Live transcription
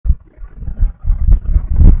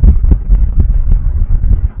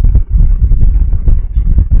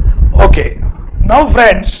Now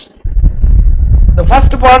friends, the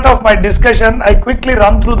first part of my discussion, I quickly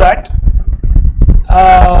run through that.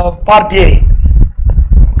 Part A,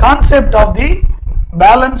 concept of the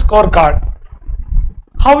balance scorecard.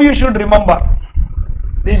 How you should remember.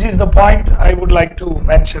 This is the point I would like to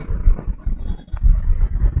mention.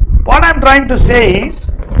 What I am trying to say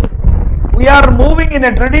is, we are moving in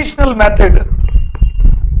a traditional method,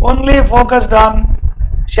 only focused on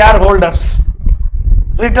shareholders.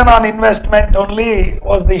 Return on investment only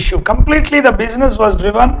was the issue. Completely the business was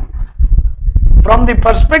driven from the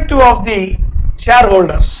perspective of the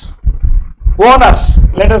shareholders, owners,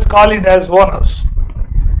 let us call it as owners.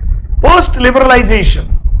 Post-liberalization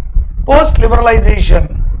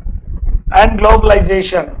and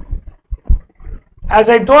globalization. As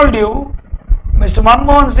I told you, Mr.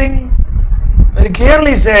 Manmohan Singh very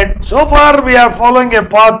clearly said, so far we are following a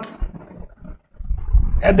path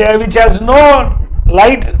which has no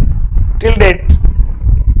light till date.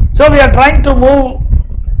 So we are trying to move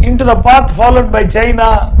into the path followed by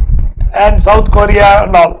China and South Korea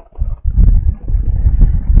and all.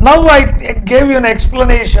 Now I gave you an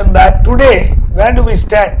explanation that today, where do we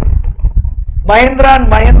stand? Mahindra and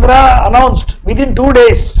Mahindra announced within 2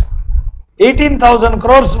 days, 18,000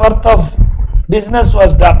 crores worth of business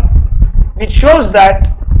was done, which shows that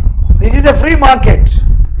this is a free market.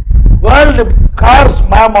 World cars,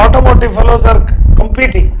 automotive fellows are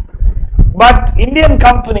competing, but Indian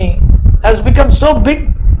company has become so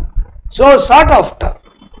big, so sought after.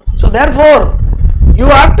 So therefore, you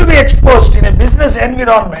have to be exposed in a business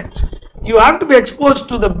environment. You have to be exposed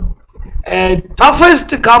to the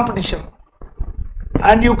toughest competition,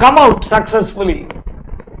 and you come out successfully.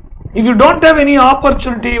 If you don't have any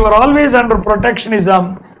opportunity, you are always under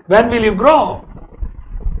protectionism. When will you grow?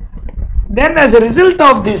 Then as a result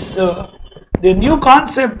of this, the new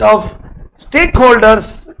concept of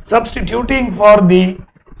stakeholders substituting for the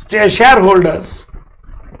shareholders.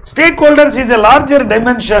 Stakeholders is a larger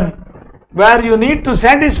dimension where you need to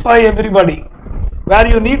satisfy everybody,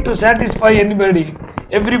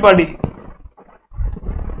 everybody.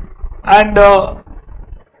 And the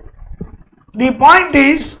point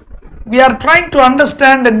is, we are trying to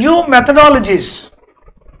understand the new methodologies.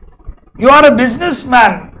 You are a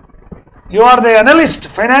businessman, you are the analyst,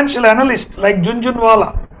 financial analyst like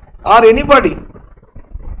Junjunwala or anybody.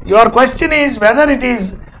 Your question is whether it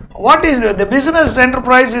is, what is the business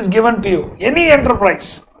enterprise is given to you, any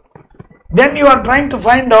enterprise. Then you are trying to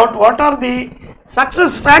find out what are the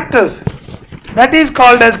success factors, that is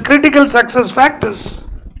called as critical success factors.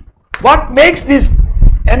 What makes this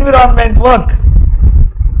environment work?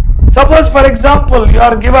 Suppose for example you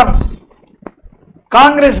are given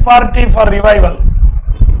Congress party for revival.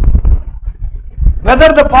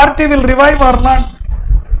 Whether the party will revive or not?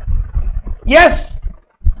 Yes,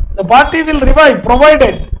 the party will revive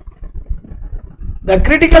provided the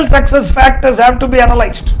critical success factors have to be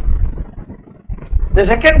analyzed. The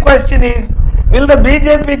second question is, will the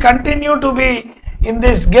BJP continue to be in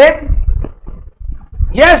this game?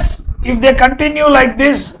 Yes, if they continue like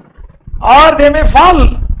this, or they may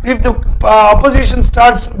fall if the opposition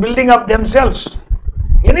starts building up themselves.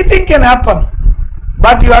 Anything can happen,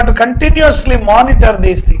 but you have to continuously monitor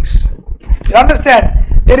these things. You understand?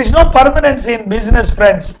 There is no permanency in business,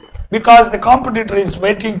 friends, because the competitor is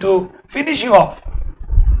waiting to finish you off.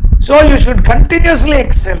 So you should continuously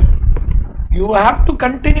excel. You have to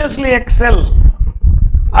continuously excel,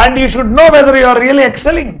 and you should know whether you are really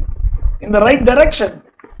excelling in the right direction.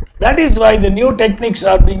 That is why the new techniques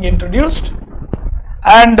are being introduced.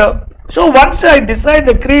 And so once I decide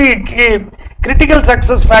the critical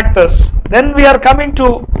success factors, then we are coming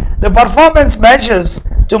to the performance measures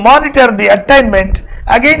to monitor the attainment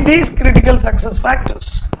against these critical success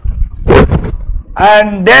factors.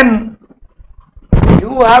 And then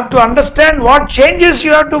you have to understand what changes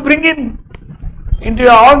you have to bring into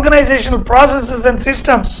your organizational processes and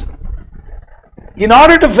systems in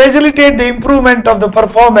order to facilitate the improvement of the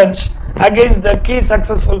performance against the key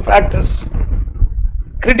successful factors,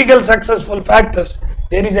 critical successful factors.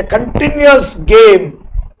 There is a continuous game.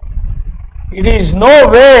 It is no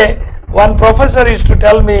way. One professor used to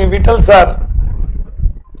tell me, Vittal sir,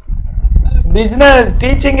 business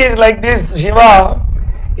teaching is like this, Shiva.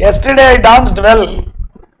 Yesterday I danced well.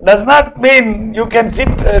 Does not mean you can sit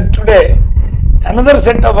today. Another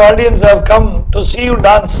set of audience have come to see you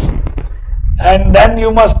dance, and then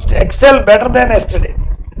you must excel better than yesterday.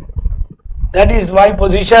 That is my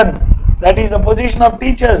position. That is the position of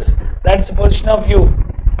teachers. That's the position of you.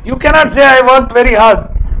 You cannot say I worked very hard.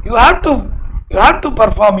 You have to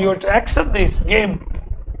perform. You have to accept this game.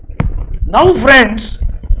 Now friends,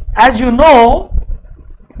 as you know,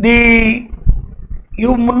 the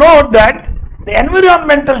you know that the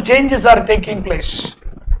environmental changes are taking place.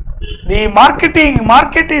 The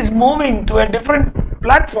market is moving to a different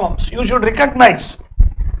platforms. You should recognize.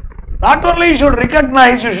 Not only you should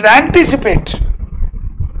recognize, you should anticipate.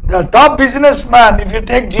 The top businessman, if you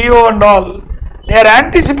take Geo and all, they are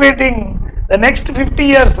anticipating the next 50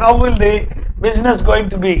 years, how will the business going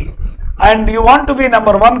to be? And you want to be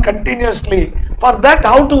number one continuously. For that,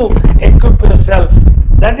 how to equip yourself?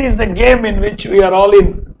 That is the game in which we are all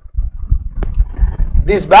in.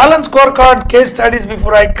 These balance scorecard case studies,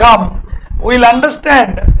 before I come, we will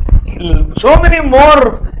understand. So many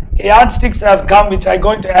more yardsticks have come which I am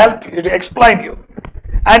going to help you to explain you.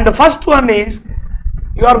 And the first one is,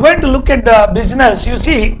 you are going to look at the business. You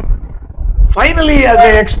see, finally, as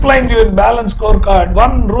I explained you in balance scorecard,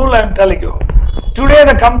 one rule I am telling you. Today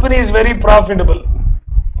the company is very profitable,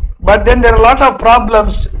 but then there are a lot of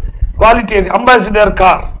problems. Quality, ambassador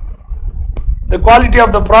car, the quality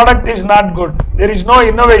of the product is not good. There is no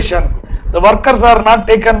innovation. The workers are not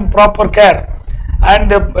taken proper care, and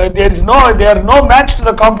they are no match to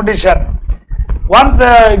the competition. Once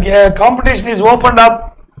the competition is opened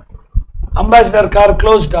up, ambassador car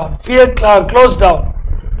closed down, Fiat car closed down.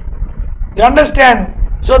 You understand?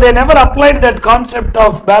 So they never applied that concept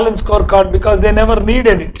of balance scorecard because they never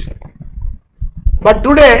needed it. But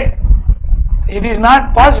today it is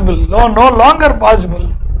not possible, no longer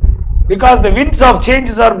possible, because the winds of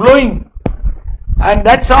changes are blowing. And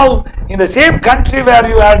that's how in the same country where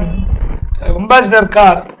you had ambassador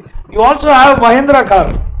car, you also have Mahindra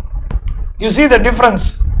car. You see the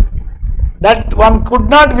difference. That one could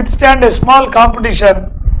not withstand a small competition,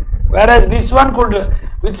 whereas this one could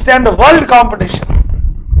withstand the world competition.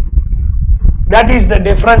 That is the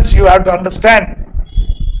difference you have to understand.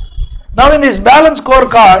 Now in this balance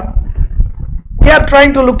scorecard, we are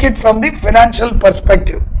trying to look it from the financial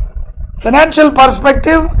perspective. Financial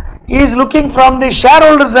perspective is looking from the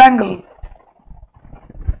shareholder's angle.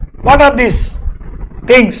 What are these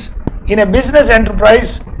things in a business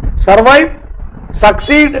enterprise? Survive,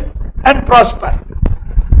 succeed and prosper.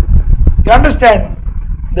 You understand?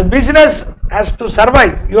 The business has to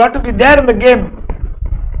survive. You have to be there in the game.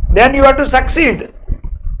 Then you have to succeed.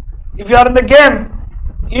 If you are in the game,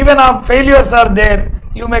 even if failures are there,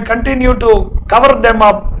 you may continue to cover them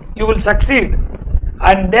up. You will succeed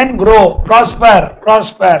and then grow,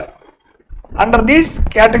 prosper. Under these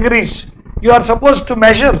categories, you are supposed to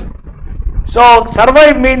measure. So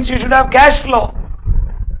survive means you should have cash flow.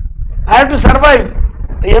 I have to survive.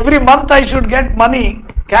 Every month I should get money,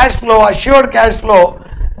 cash flow, assured cash flow,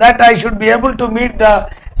 that I should be able to meet the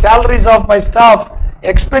salaries of my staff,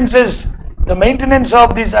 expenses, the maintenance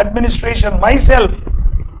of this administration, myself.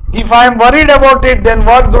 If I am worried about it, then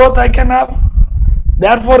what growth I can have?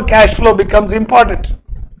 Therefore cash flow becomes important.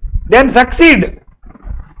 Then succeed.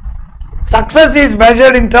 Success is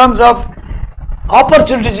measured in terms of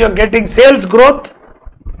opportunities you are getting, sales growth,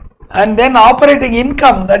 and then operating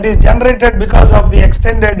income that is generated because of the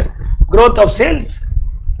extended growth of sales.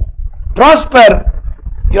 Prosper,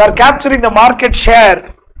 you are capturing the market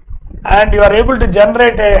share and you are able to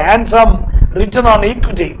generate a handsome return on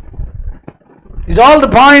equity. These all the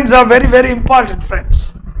points are very, very important,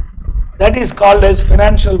 friends. That is called as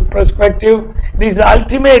financial perspective. This is the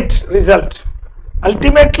ultimate result.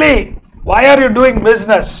 Ultimately, why are you doing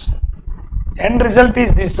business? End result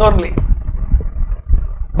is this only.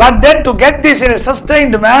 But then to get this in a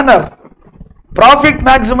sustained manner, profit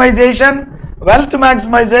maximization, wealth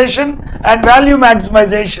maximization and value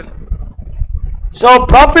maximization. So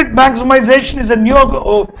profit maximization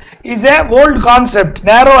is a old concept,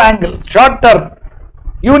 narrow angle, short term.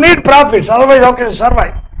 You need profits, otherwise how can you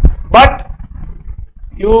survive? But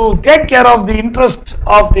you take care of the interest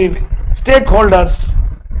of the stakeholders,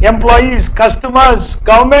 employees, customers,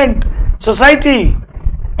 government, society,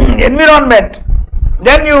 environment,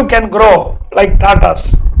 then you can grow like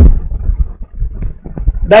Tatas.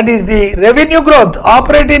 That is the revenue growth,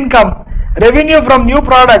 operating income, revenue from new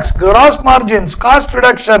products, gross margins, cost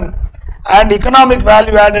reduction and economic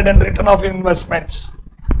value added and return of investments.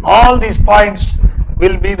 All these points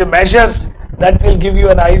will be the measures that will give you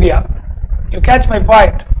an idea. You catch my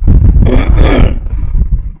point?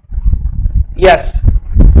 Yes.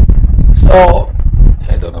 So,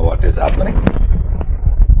 I don't know what is happening.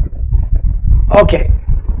 Okay.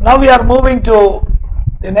 Now we are moving to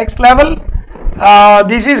the next level.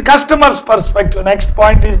 This is customer's perspective. Next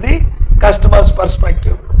point is the customer's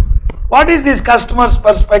perspective. What is this customer's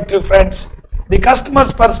perspective, friends? The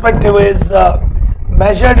customer's perspective is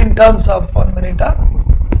measured in terms of 1 minute.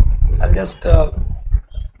 I'll just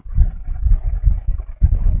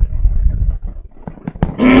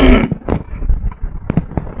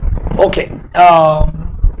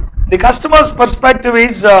The customer's perspective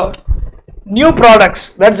is new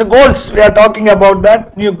products. That's the goals. We are talking about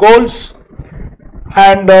that, new goals,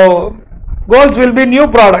 and goals will be new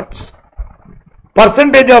products,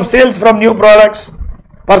 percentage of sales from new products,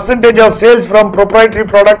 percentage of sales from proprietary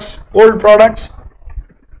products, old products,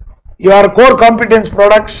 your core competence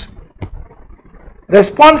products,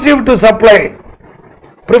 responsive to supply,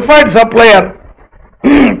 preferred supplier,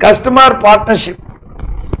 customer partnership.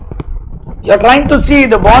 You are trying to see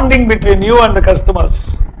the bonding between you and the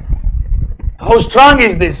customers. How strong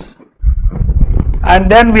is this? And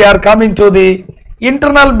then we are coming to the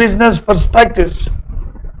internal business perspectives.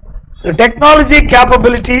 The technology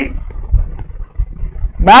capability,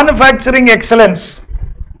 manufacturing excellence,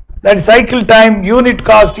 that cycle time, unit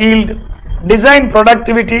cost, yield, design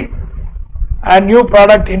productivity, and new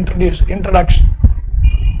product introduction.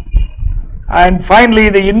 And finally,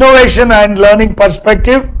 the innovation and learning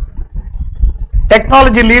perspective,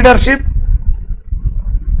 technology leadership,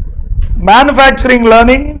 manufacturing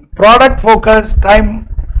learning, product focus, time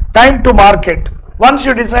to market. Once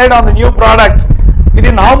you decide on the new product,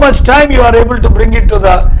 within how much time you are able to bring it to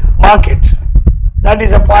the market. That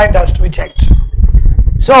is a point has to be checked.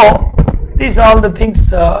 So these are all the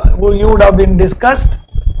things you would have been discussed,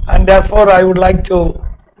 and therefore I would like to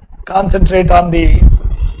concentrate on the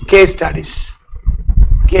case studies.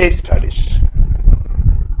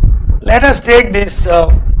 Let us take this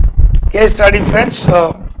case study, friends.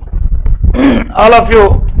 All of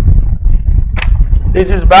you, this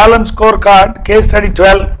is balance scorecard, case study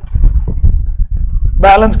 12,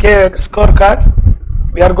 balance scorecard.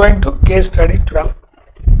 We are going to case study 12.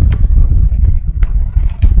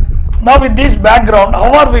 Now with this background,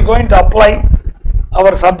 how are we going to apply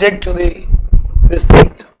our subject to this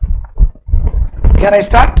thing? Can I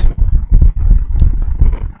start?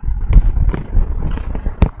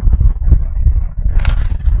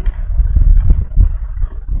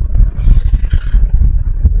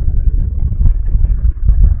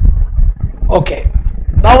 Okay,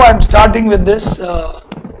 now I am starting with this.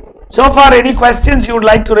 So far, any questions you would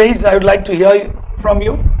like to raise? I would like to hear from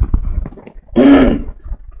you.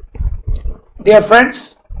 Dear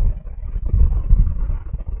friends,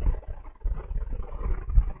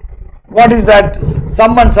 what is that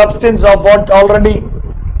sum and substance of what already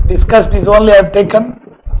discussed is only I have taken,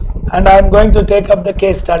 and I am going to take up the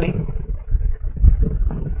case study.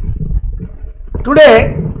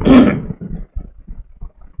 Today,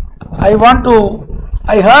 I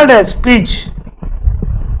heard a speech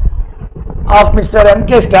of Mr.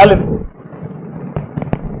 M.K. Stalin.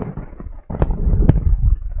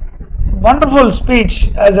 Wonderful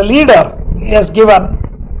speech as a leader he has given.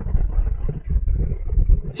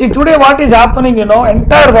 See, today what is happening,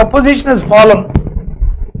 entire opposition has fallen,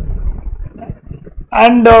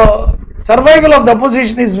 and survival of the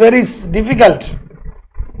opposition is very difficult.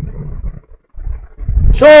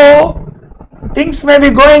 So things may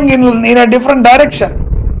be going in a different direction.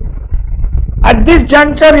 At this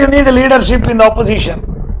juncture, you need a leadership in the opposition.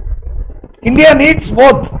 India needs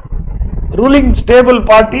both ruling stable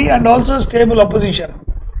party and also stable opposition.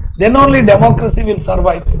 Then only democracy will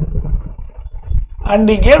survive. And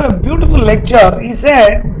he gave a beautiful lecture. He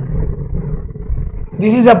said,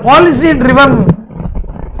 this is a policy driven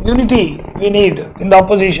unity we need in the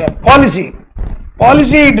opposition.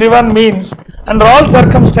 Policy driven means under all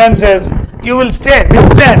circumstances you will withstand.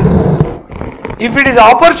 If it is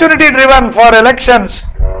opportunity driven for elections,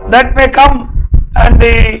 that may come and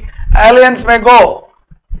the alliance may go.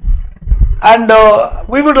 And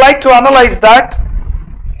we would like to analyze that.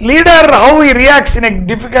 Leader, how he reacts in a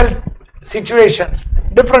difficult situations,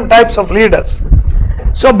 different types of leaders.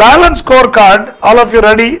 So balance scorecard, all of you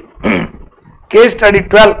ready? Case study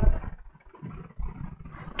 12.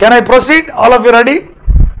 Can I proceed? All of you ready?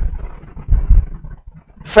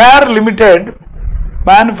 Fair Limited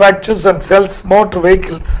manufactures and sells motor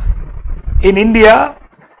vehicles in India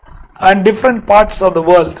and different parts of the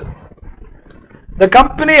world. The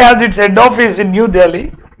company has its head office in New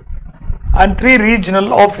Delhi and 3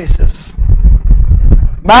 regional offices.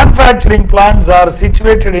 Manufacturing plants are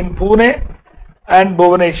situated in Pune and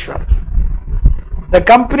Bhubaneswar. The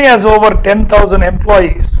company has over 10,000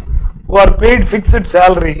 employees who are paid fixed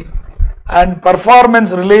salary and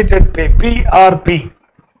performance related pay, PRP.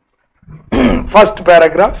 First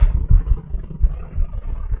paragraph.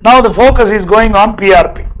 Now the focus is going on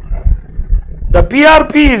PRP. The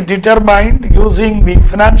PRP is determined using the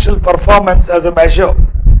financial performance as a measure.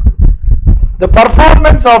 The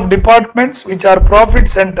performance of departments which are profit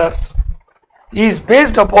centers is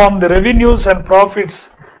based upon the revenues and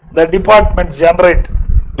profits the departments generate.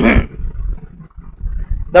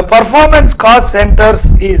 The performance cost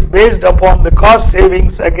centers is based upon the cost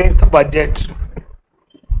savings against the budget.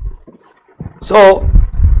 So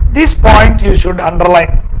this point you should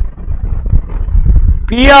underline.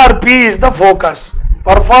 PRP is the focus,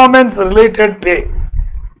 performance related pay.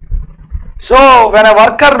 So when a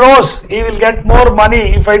worker knows he will get more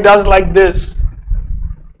money if I does like this,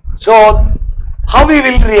 so how he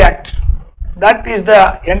will react? That is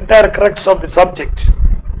the entire crux of the subject.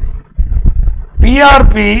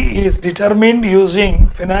 PRP is determined using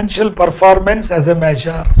financial performance as a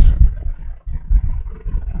measure.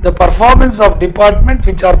 The performance of departments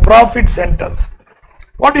which are profit centers.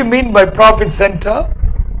 What do you mean by profit center?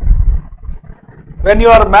 When you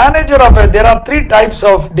are manager of there are three types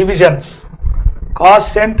of divisions: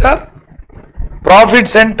 cost center, profit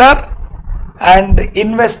center and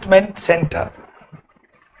investment center.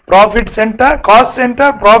 Profit center, cost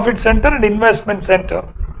center, profit center and investment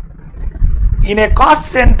center. In a cost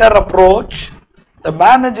center approach, the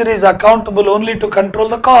manager is accountable only to control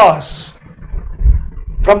the costs.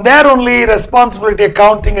 From there only responsibility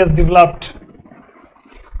accounting is developed.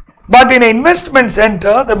 But in an investment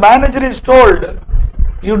center, the manager is told,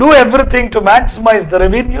 you do everything to maximize the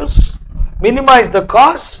revenues, minimize the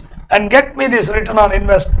costs and get me this return on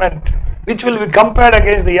investment, which will be compared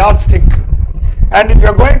against the yardstick. And if you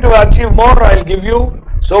are going to achieve more, I will give you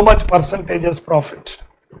so much percentage as profit.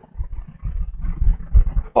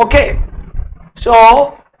 Okay.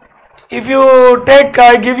 So if you take,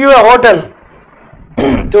 I give you a hotel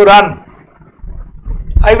to run.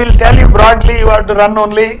 I will tell you broadly you have to run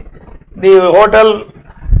only the hotel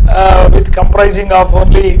with comprising of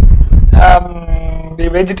only the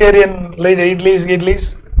vegetarian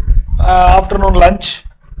idlis, afternoon lunch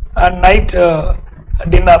and night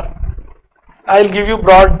dinner. I will give you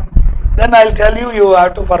broad, then I will tell you you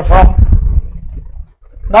have to perform.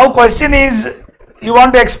 Now question is, you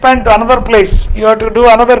want to expand to another place, you have to do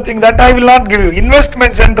another thing, that I will not give you.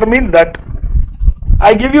 Investment center means that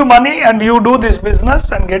I give you money and you do this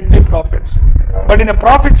business and get me profits. But in a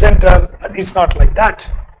profit center, it's not like that.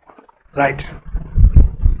 Right.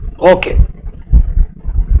 Okay.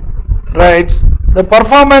 Right. The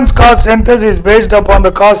performance cost centers is based upon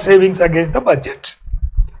the cost savings against the budget.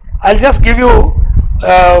 I'll just give you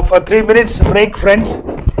for 3 minutes break, friends.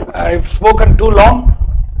 I've spoken too long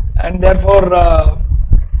and therefore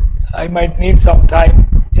I might need some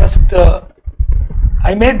time. Just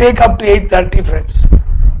I may take up to 8:30, friends.